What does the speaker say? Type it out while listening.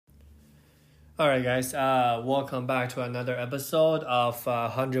All right, guys. Welcome back to another episode of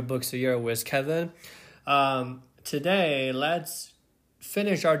 100 Books a Year with Kevin. Today, let's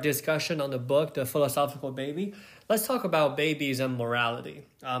finish our discussion on the book, The Philosophical Baby. Let's talk about babies and morality.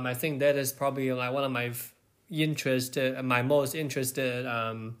 I think that is probably like one of my most interested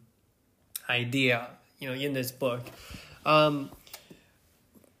idea, in this book.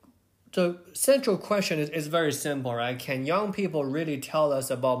 The central question is very simple, right? Can young people really tell us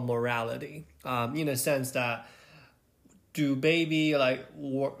about morality? In a sense that were baby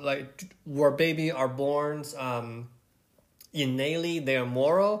are born innately they are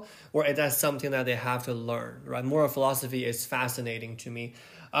moral, or is that something that they have to learn, right? Moral philosophy is fascinating to me.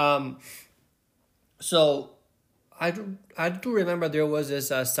 So I do remember there was this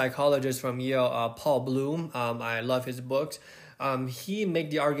psychologist from Yale, Paul Bloom. I love his books. He made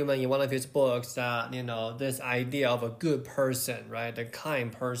the argument in one of his books that, this idea of a good person, right, the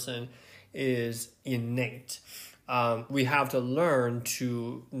kind person is innate. We have to learn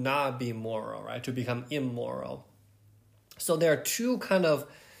to not be moral, right, to become immoral. So there are two kind of,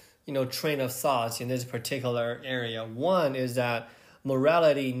 train of thoughts in this particular area. One is that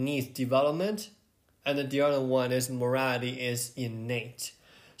morality needs development, and the other one is morality is innate.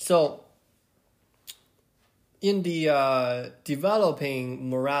 So in the developing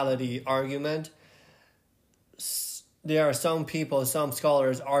morality argument, there are some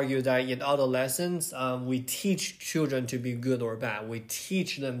scholars argue that in adolescence, we teach children to be good or bad. We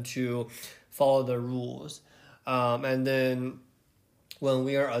teach them to follow the rules. And then when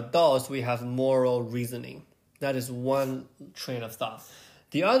we are adults, we have moral reasoning. That is one train of thought.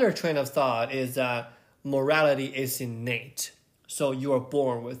 The other train of thought is that morality is innate. So you are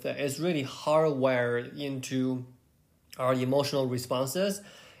born with it. It's really hardwired into our emotional responses,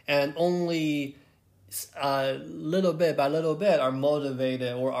 and only little bit by little bit are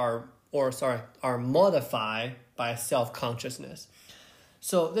motivated are modified by self-consciousness.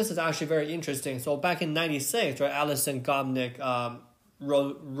 So this is actually very interesting. So back in '96, right, Alison Gopnik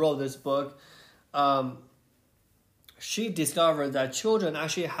wrote this book. She discovered that children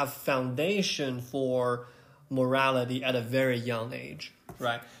actually have foundation for morality at a very young age,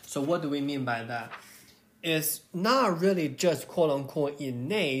 right? So what do we mean by that? It's not really just quote unquote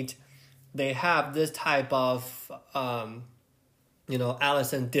innate. They have this type of,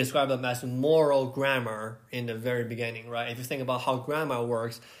 Allison described them as moral grammar in the very beginning, right? If you think about how grammar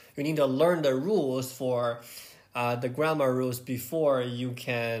works, you need to learn the rules for the grammar rules before you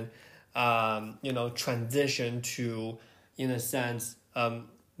can, transition to, in a sense,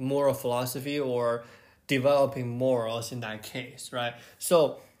 moral philosophy or developing morals in that case, right?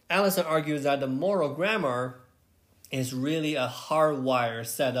 So Allison argues that the moral grammar is really a hardwired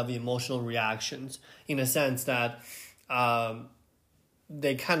set of emotional reactions, in a sense that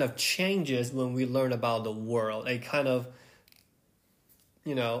they kind of changes when we learn about the world. They kind of,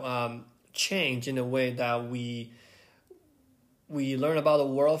 change in a way that we learn about the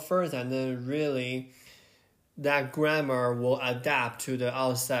world first, and then really that grammar will adapt to the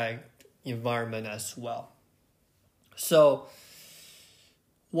outside environment as well. So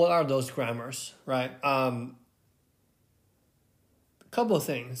what are those grammars, right? Couple of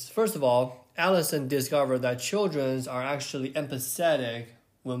things. First of all, Allison discovered that children are actually empathetic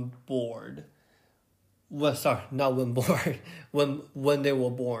when bored. Well, sorry, not when bored, when they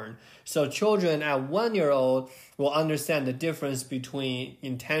were born. So children at 1 year old will understand the difference between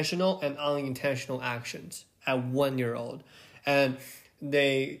intentional and unintentional actions at 1 year old. And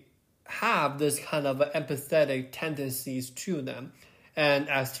they have this kind of empathetic tendencies to them. And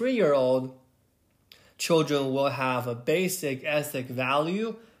at 3 year old, children will have a basic ethic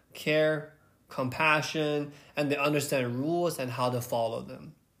value, care, compassion, and they understand rules and how to follow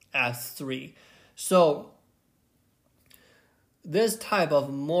them at 3. So this type of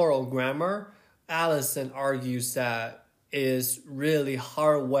moral grammar, Allison argues that is really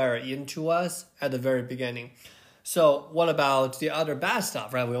hardwired into us at the very beginning. So what about the other bad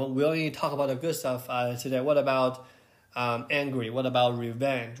stuff, right? We only talk about the good stuff today. What about angry? What about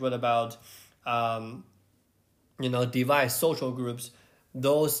revenge? What about, divide social groups?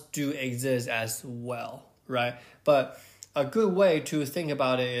 Those do exist as well, right? But a good way to think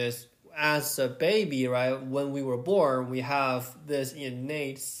about it is, as a baby, right, when we were born, we have this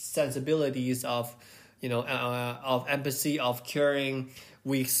innate sensibilities of, of empathy, of caring.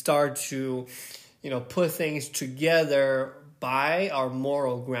 We start to, put things together by our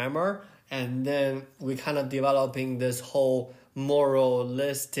moral grammar, and then we kind of developing this whole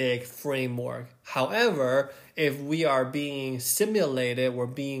moralistic framework. However, if we are being simulated or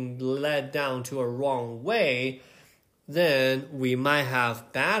being led down to a wrong way, then we might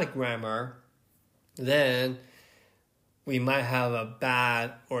have bad grammar then we might have a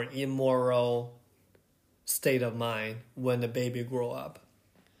bad or immoral state of mind when the baby grow up.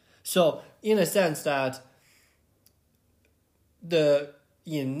 So in a sense that the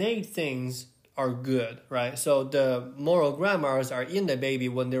innate things are good, right? So the moral grammars are in the baby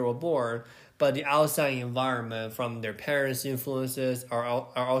when they were born, but the outside environment from their parents' influences are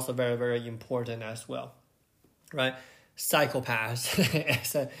also very, very important as well, right?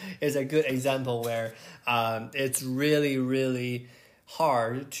 Psychopaths is a good example where it's really, really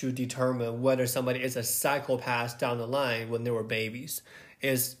hard to determine whether somebody is a psychopath down the line when they were babies.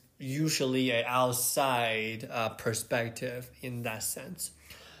 It's usually an outside perspective in that sense.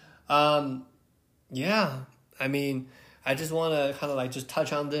 Yeah, I mean, I just want to kind of like just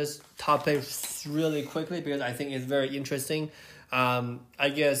touch on this topic really quickly because I think it's very interesting.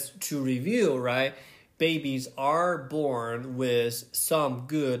 I guess to review, right? Babies are born with some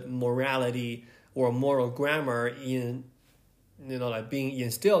good morality or moral grammar in, like being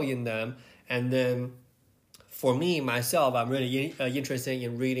instilled in them. And then for me, myself, I'm really interested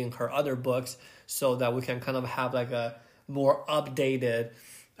in reading her other books so that we can kind of have like a more updated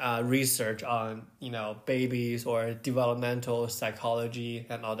research on, babies or developmental psychology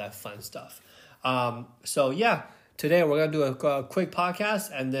and all that fun stuff. So yeah, today we're going to do a quick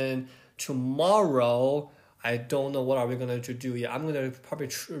podcast, and then tomorrow, I don't know what are we going to do yet. I'm going to probably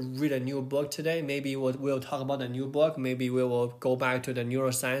read a new book today. Maybe we'll talk about a new book. Maybe we will go back to the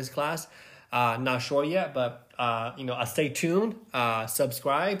neuroscience class. Not sure yet, but stay tuned,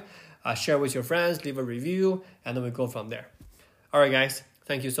 subscribe, share with your friends, leave a review, and then we go from there. All right, guys.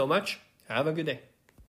 Thank you so much. Have a good day.